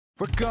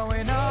We're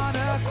going on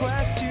a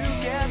quest to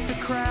get the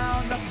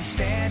crown, nothing's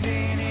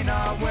standing in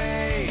our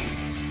way.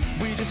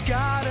 We just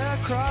gotta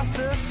cross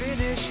the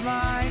finish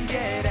line,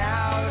 get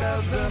out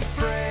of the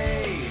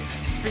fray.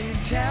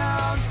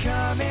 Spintown's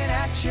coming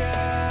at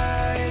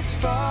ya, it's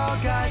Fall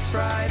Guys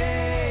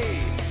Friday.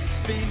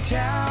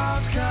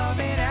 Spintown's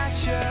coming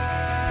at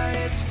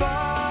ya, it's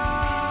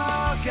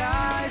Fall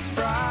Guys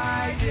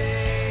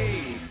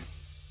Friday.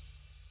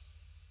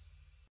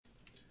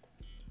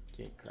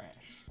 Gate crash.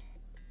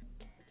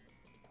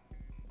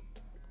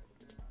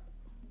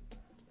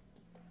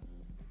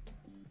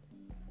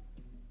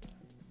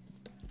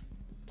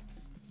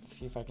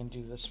 See if I can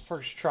do this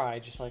first try,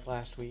 just like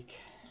last week.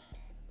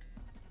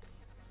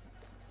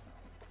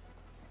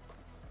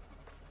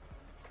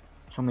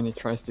 How many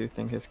tries do you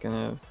think it's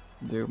gonna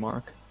do,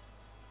 Mark?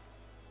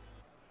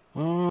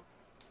 4.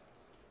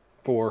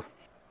 4,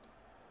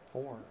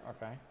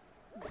 okay.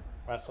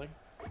 Wesley?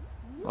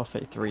 I'll say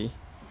 3.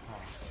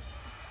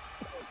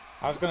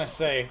 I was gonna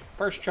say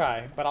first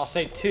try, but I'll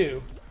say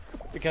 2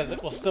 because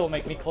it will still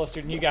make me closer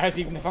than you guys,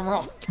 even if I'm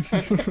wrong.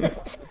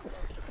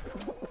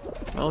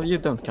 Well, you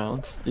don't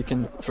count. You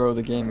can throw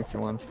the game if you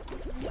want.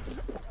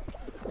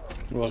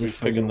 Well, if he's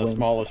picking the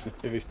smallest,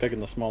 if he's picking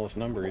the smallest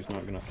number, he's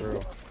not gonna throw.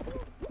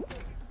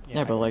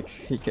 Yeah, but like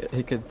he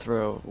could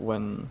throw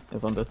when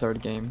it's on the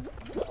 3rd game,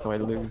 so I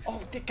lose.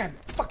 Oh, that guy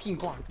fucking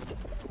blocked me.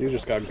 You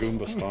just got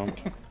Goomba stomped.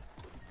 Okay,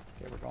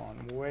 we're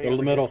going way. Go to the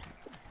over middle. here.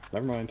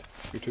 Never mind.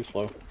 You're too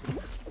slow.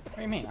 What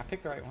do you mean? I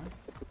picked the right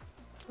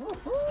one.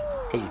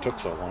 Because you took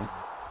so long.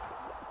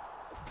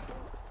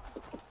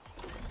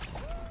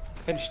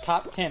 Finished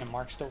top 10 and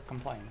Mark still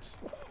complains.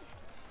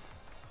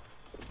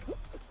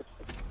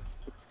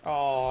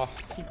 Oh,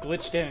 he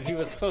glitched in and he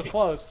was so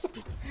close.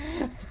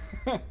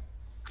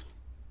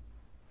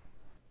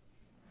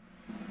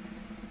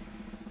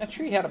 That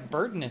tree had a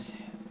bird in his,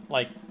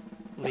 like,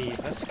 leaf.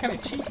 That's kind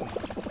of cheating.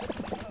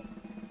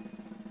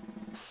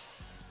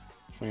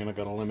 Santa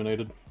got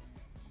eliminated.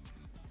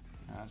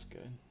 That's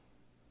good.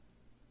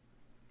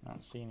 I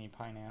don't see any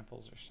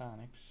pineapples or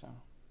Sonics, so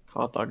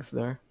Hot dogs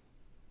there.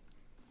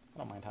 I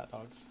don't mind hot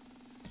dogs.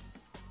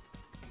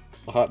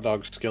 The hot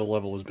dog skill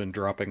level has been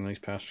dropping these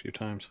past few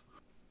times.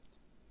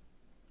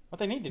 What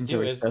they need to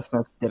do Enjoy is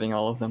chestnuts getting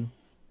all of them.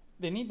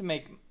 they need to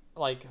make,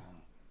 like,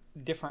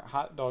 different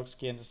hot dog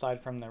skins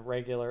aside from the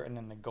regular and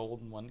then the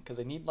golden one, because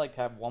they need like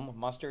to have one with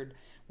mustard,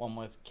 one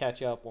with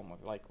ketchup, one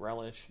with like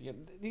relish. They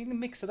need to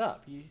mix it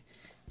up.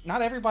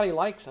 Not everybody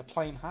likes a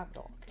plain hot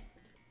dog.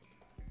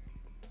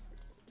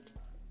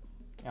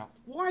 Yeah,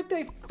 why'd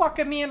they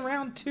fucking me in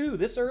round 2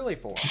 this early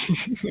for?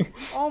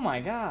 Oh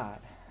my god.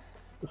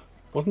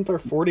 Wasn't there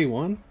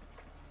 41?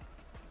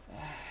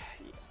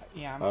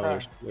 Yeah, I'm Oh,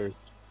 proud. there's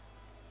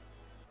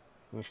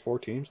 4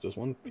 teams. Does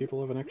one people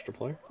have an extra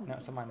player? No,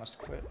 somebody must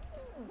have quit.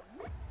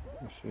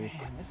 Let's see. Man,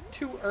 it's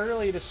too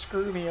early to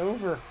screw me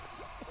over.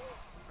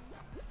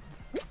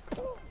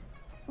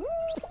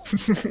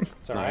 It's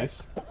alright.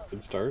 Nice.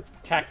 Good start.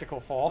 Tactical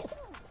fall.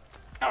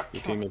 Oh,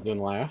 Your team is in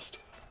last.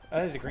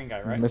 that is a green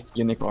guy, right? Missed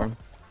unicorn.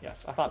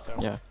 Yes, I thought so.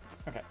 Yeah.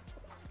 Okay.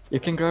 You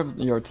can grab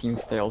your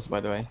team's tails, by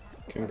the way.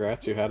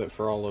 Congrats, you had it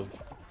for all of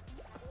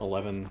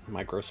 11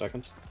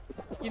 microseconds.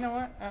 You know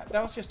what?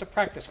 That was just a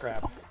practice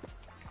grab.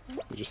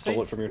 You just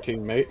stole it from your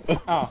teammate.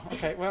 Oh,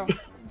 okay. Well,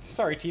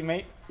 sorry,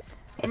 teammate.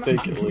 I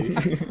think at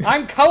least.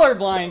 I'm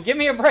colorblind. Give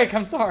me a break.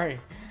 I'm sorry.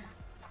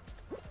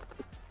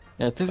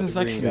 Yeah, this is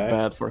a green actually guy.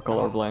 bad for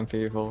colorblind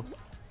people.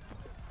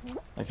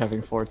 Like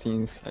having 4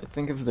 teams. I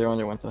think it's the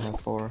only one that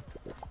has 4.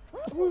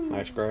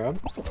 Nice grab.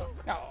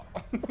 Oh.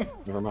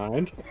 Never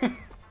mind.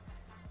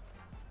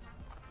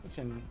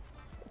 Such a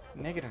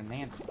negative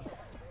Nancy.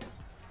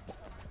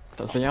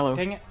 That's a yellow.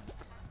 Dang it.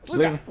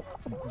 Blue guy.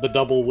 The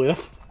double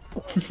whiff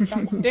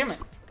God damn it.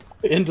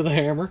 into the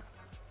hammer.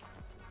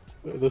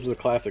 This is a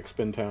classic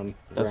Spintown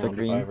That's a round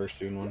green. 5 or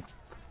soon one.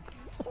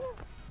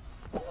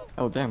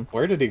 Oh damn.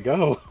 Where did he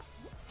go?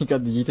 He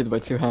got yeeted by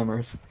 2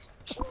 hammers.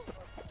 There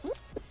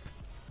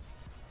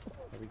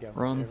we go.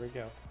 Run. There we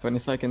go. 20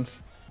 seconds.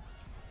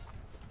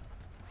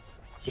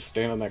 Just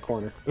stand in that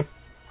corner.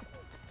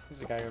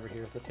 There's a guy over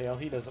here with the tail.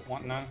 He doesn't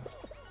want none.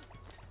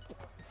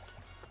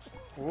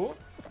 Whoop.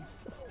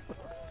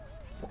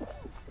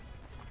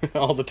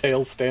 All the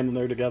tails standing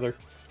there together.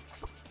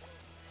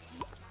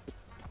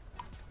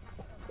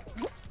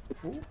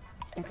 Ooh,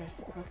 okay,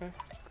 okay.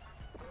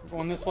 We're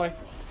going this way.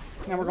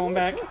 Now we're going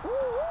back.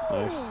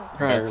 Nice.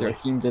 Congrats, your Barely.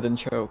 team didn't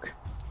choke.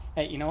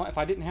 Hey, you know what? If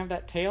I didn't have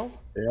that tail,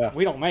 Yeah.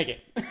 we don't make it.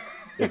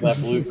 If that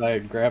blue guy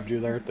had grabbed you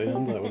there at the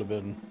end, that would have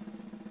been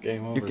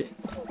game over.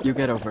 You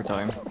get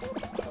overtime.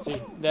 See,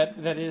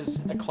 that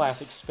is a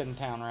classic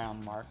Spintown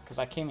round, Mark, because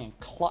I came in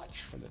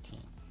clutch for the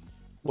team.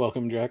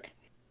 Welcome, Jack.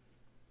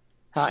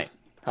 Hi.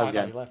 Oh, How's I it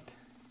thought you going? left.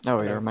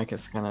 Oh, your mic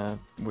is kinda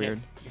Yeah,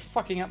 weird. you're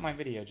fucking up my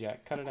video,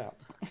 Jack. Cut it out.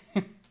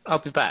 I'll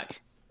be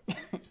back.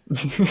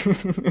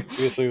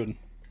 See you soon.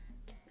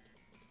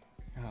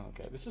 Oh,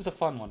 okay. This is a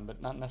fun one,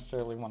 but not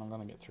necessarily one I'm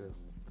going to get through.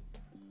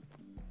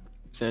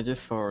 So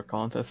just for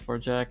contest for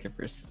Jack, if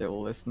you're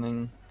still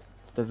listening,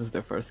 this is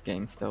the first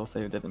game still, so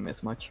you didn't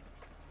miss much.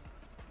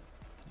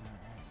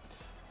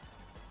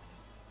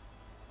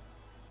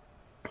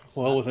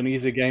 Well, with an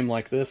easy game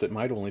like this, it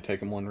might only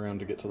take him 1 round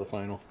to get to the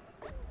final.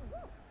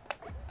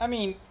 I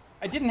mean,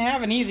 I didn't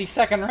have an easy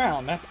second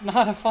round. That's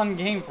not a fun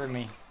game for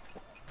me.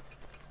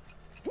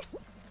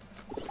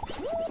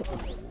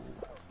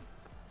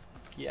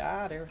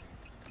 Got her.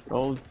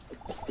 Gold.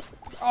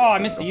 Oh, I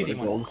missed the easy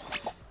one. Gold.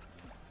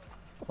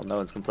 Well, no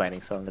one's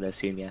complaining, so I'm going to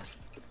assume yes.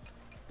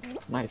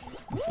 Nice.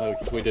 Oh,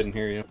 we didn't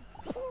hear you.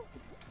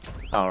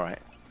 Alright.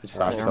 I just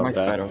Right, asked They're about much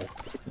that. better.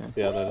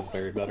 Yeah, that is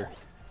very better.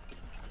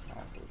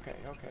 Okay.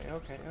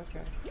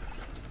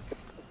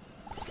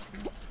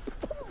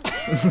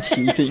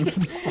 Cheating.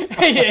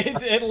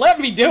 it let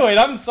me do it.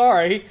 I'm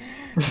sorry.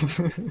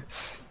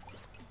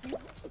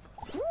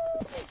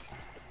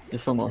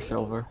 Just one more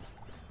silver.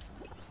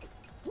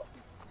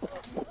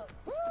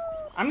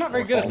 I'm not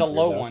very good at the Falling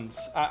low through, though.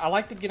 ones. I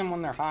like to get them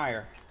when they're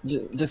higher.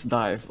 Just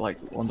dive, like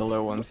on the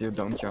low ones. You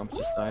don't jump,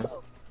 just dive.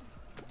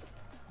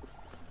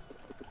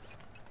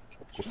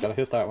 Just gotta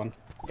hit that one.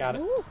 Got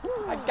it.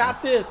 I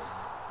got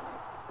this.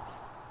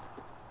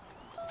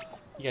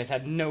 You guys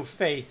had no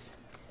faith.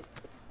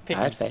 I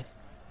had faith.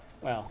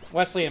 Well,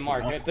 Wesley and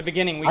Mark, at the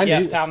beginning we I knew-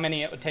 guessed how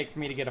many it would take for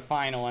me to get a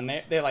final, and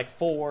they're like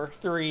 4,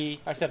 3.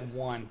 I said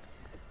 1.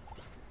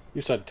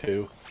 You said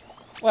 2.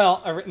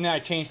 Well, then I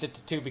changed it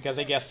to 2 because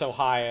they guessed so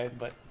high,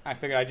 but I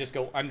figured I'd just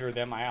go under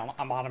them.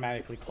 I'm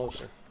automatically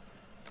closer.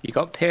 You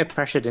got peer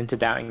pressured into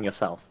doubting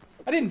yourself.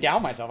 I didn't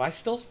doubt myself. I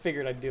still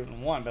figured I'd do it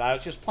in 1, but I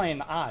was just playing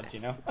the odds, you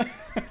know?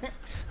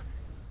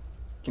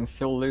 Can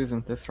still lose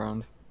in this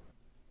round.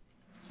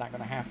 It's not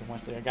gonna happen,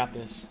 Wesley. I got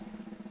this.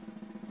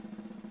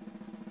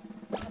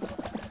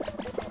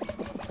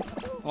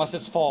 Unless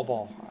it's fall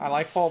ball. I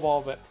like fall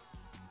ball, but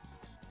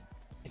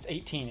it's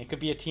 18. It could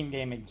be a team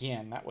game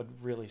again. That would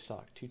really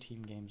suck. 2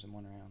 team games in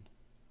 1 round.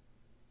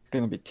 It's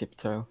gonna be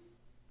tiptoe.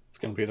 It's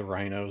gonna be the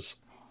rhinos.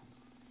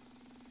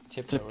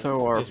 Tiptoe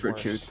or is fruit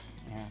worse. shoot.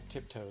 Yeah,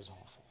 tiptoe is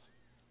awful.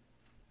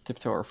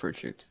 Tiptoe or fruit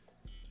shoot.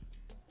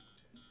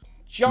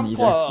 Jump Neither.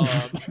 club!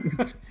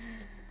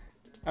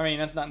 I mean,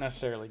 that's not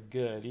necessarily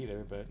good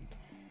either, but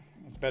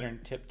it's better than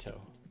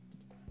tiptoe.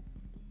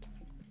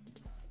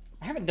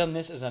 I haven't done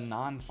this as a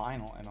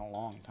non-final in a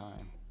long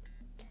time.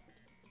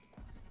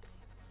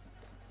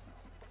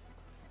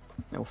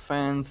 No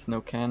fans,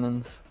 no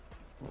cannons.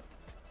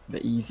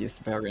 The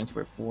easiest variant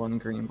with 1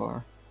 green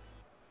bar.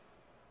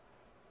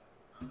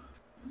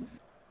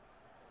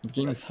 The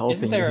game is helping.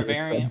 Isn't there a you here,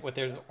 variant Fred. with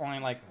there's only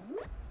like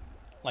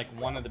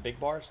 1 of the big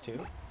bars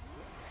too?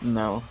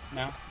 No.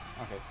 No?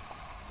 Okay.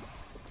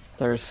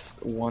 There's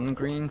 1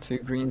 green, 2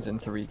 greens,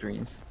 and 3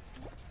 greens.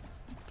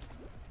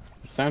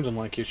 It's sounding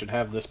like you should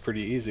have this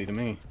pretty easy to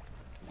me.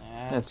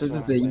 Yes, this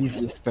is the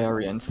easiest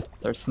variant.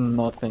 There's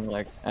nothing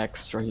like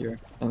extra here,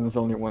 and there's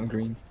only 1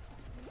 green.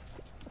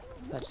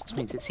 That just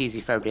means it's easy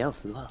for everybody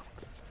else as well.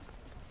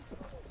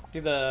 Do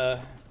the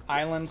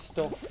islands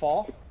still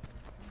fall?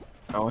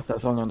 Oh,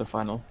 that's only on the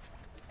final.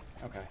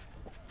 Okay.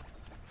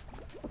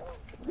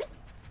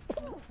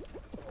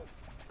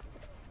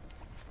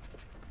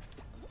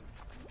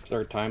 Is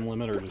there a time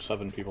limit, or do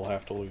 7 people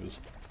have to lose?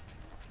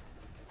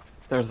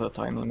 There's a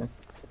time limit.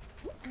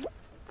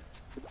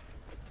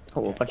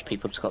 Oh, a bunch of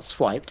people just got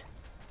swiped.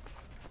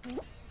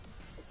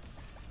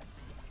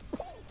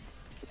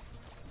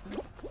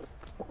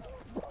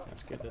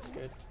 That's good, that's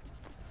good.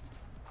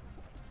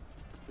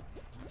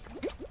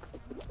 Okay.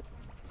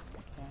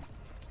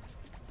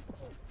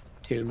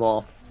 2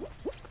 more.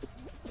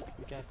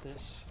 We got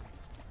this.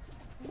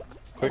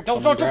 Quick, Don't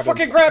someone just grab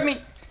him. fucking grab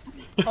me!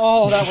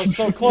 Oh, that was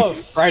so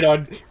close. Right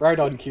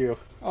on cue.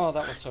 Oh,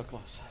 that was so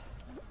close.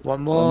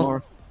 1 One more.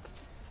 more.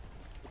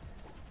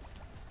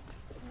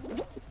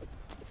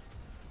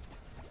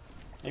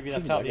 Maybe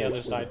that's how the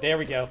others died. There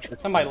we go.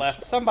 Somebody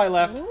left. Somebody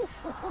left.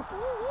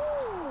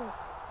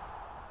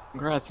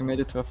 Congrats, you made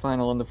it to a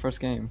final in the first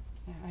game.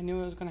 Yeah, I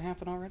knew it was going to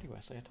happen already,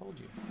 Wesley. I told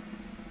you.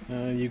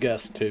 You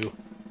guessed 2.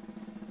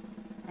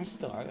 I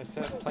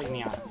said play in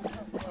the eyes.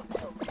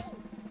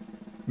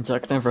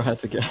 Jack never had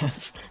to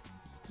guess.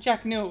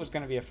 Jack knew it was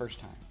going to be a first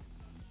time.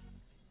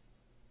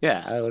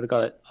 Yeah, I would have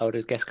got it. I would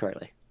have guessed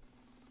correctly.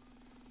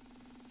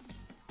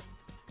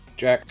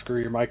 Jack, screw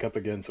your mic up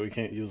again so we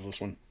can't use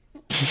this one.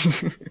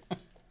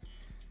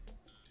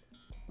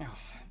 Oh,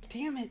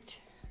 damn it.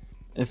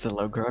 It's a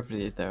low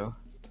gravity though.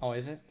 Oh,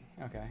 is it?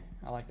 Okay.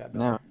 I like that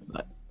better.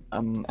 No,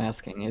 I'm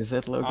asking, is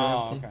it low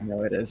Oh, gravity? okay.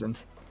 No, it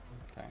isn't.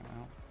 Okay,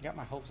 well, you got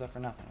my hopes up for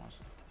nothing,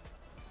 Wesley.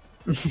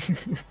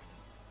 You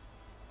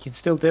can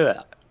still do it.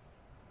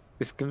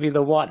 This can be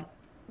the one.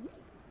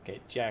 Okay,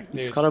 Jack,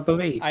 You just gotta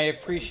believe. I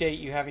appreciate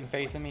you having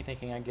faith in me,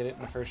 thinking I'd get it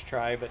in the first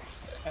try, but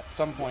at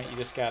some point you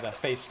just gotta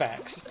face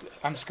facts.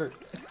 I'm screwed.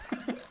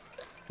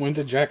 When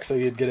did Jack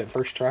say you'd get it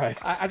first try?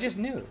 I just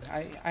knew.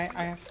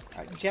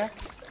 Jack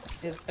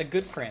is a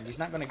good friend. He's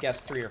not gonna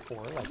guess 3 or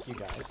 4 like you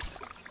guys.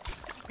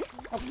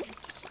 Oh,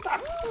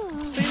 stop!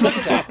 See, look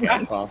at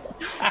that. Well,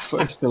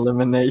 First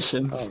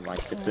elimination. oh my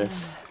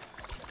goodness.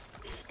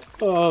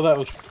 Oh, that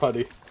was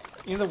funny.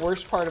 You know the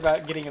worst part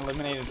about getting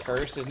eliminated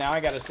first is now I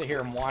gotta sit here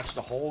and watch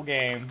the whole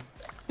game.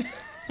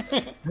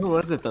 Who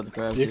was it that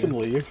grabbed You you? can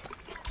leave.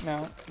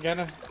 No, you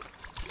gotta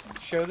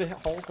show the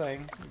whole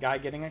thing. Guy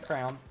getting a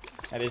crown.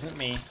 That isn't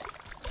me.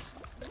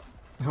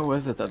 Who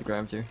was it that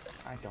grabbed you?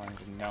 I don't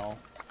even know.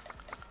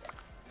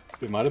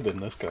 It might have been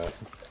this guy.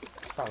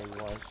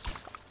 Probably was.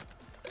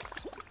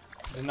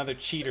 There's another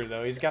cheater,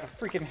 though. He's got a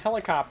freaking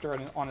helicopter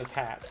on his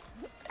hat.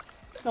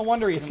 No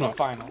wonder he's in the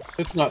finals.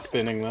 It's not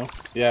spinning, though.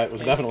 Yeah, it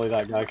was definitely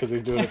that guy, because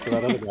he's doing it for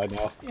that other guy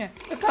now. Yeah,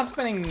 it's not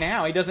spinning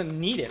now. He doesn't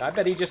need it. I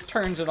bet he just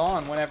turns it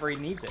on whenever he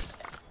needs it.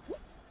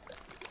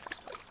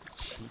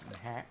 Cheating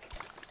hack.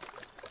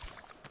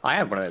 I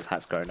had one of those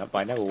hats growing up, but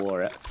I never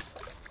wore it.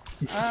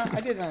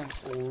 I did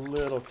as a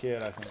little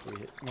kid, I think.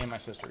 Me and my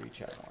sister each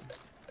had one.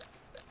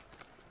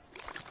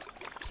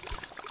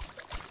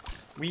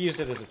 We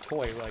used it as a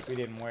toy, like we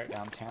didn't wear it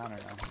downtown or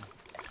nothing.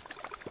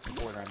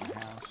 We wore it around the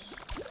house.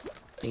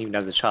 Even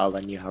as a child, I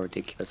knew how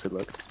ridiculous it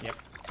looked. Yep.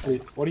 Hey,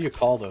 what do you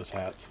call those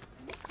hats?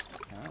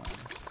 Oh,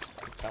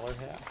 propeller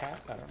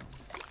hat? I don't know.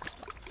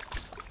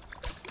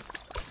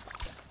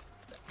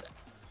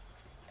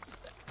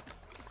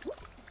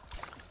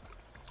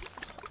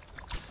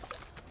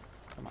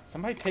 Come on,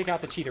 somebody take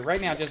out the cheater right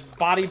now. Just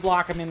body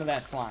block him into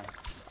that slime.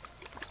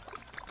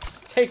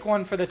 Take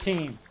one for the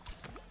team.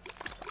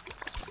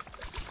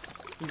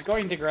 He's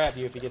going to grab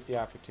you if he gets the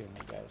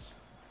opportunity, guys.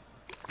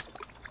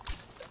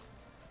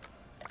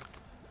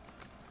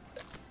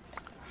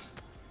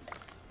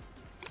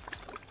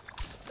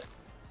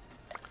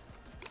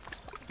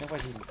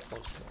 Nobody's even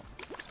close to him.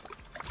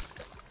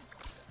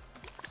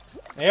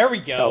 There we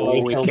go. Oh,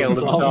 he killed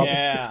himself.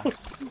 Yeah.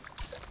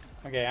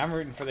 Okay, I'm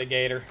rooting for the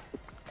gator.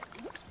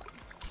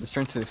 He's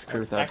trying to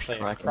screw It's that actually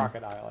a Kraken.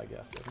 crocodile, I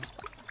guess. Isn't it?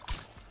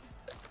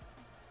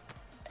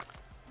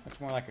 Looks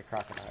more like a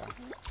crocodile.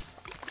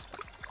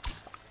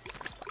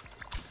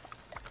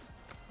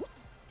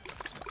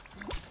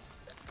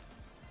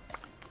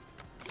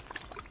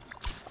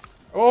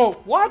 Oh,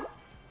 what?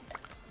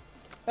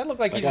 That looked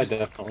like That he guy just...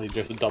 definitely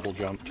just double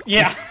jumped.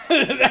 Yeah,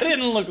 that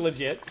didn't look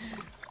legit.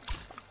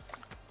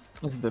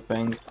 It's the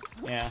pain.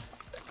 Yeah,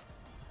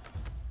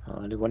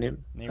 Oh, I did want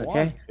him. He Okay.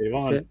 won. He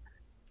that's won. it.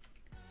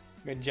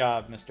 good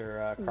job,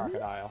 Mr.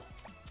 Crocodile.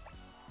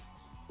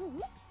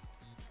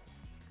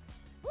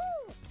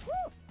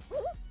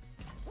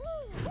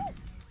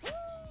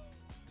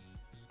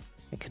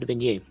 It could have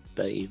been you,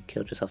 but you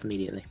killed yourself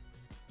immediately.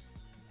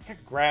 I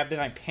got grabbed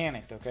and I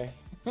panicked, okay?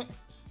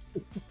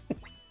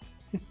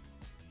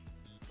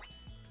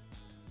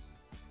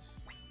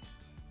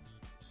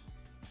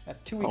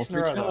 That's 2 All weeks in a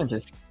 3 row, though.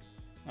 challenges.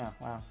 Oh,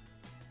 wow.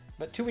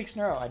 But 2 weeks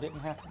in a row, I didn't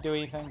have to do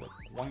anything but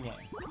one game,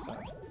 so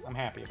I'm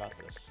happy about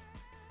this.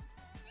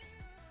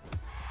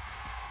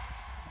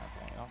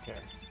 Okay, I don't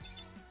care.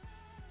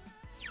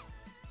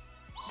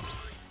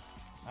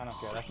 I don't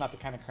care. That's not the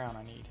kind of crown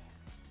I need.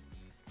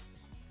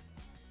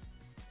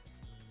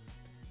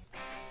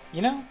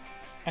 You know,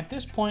 at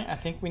this point, I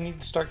think we need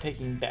to start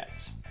taking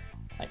bets.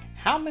 Like,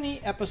 how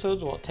many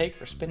episodes will it take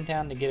for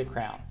Spintown to get a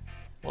crown?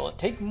 Will it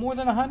take more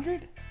than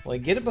 100? Will he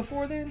get it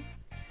before then?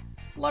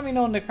 Let me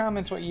know in the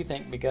comments what you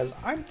think, because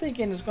I'm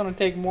thinking it's going to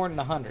take more than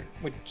 100,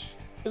 which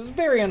is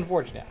very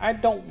unfortunate. I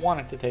don't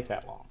want it to take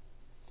that long.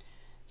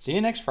 See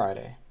you next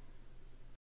Friday.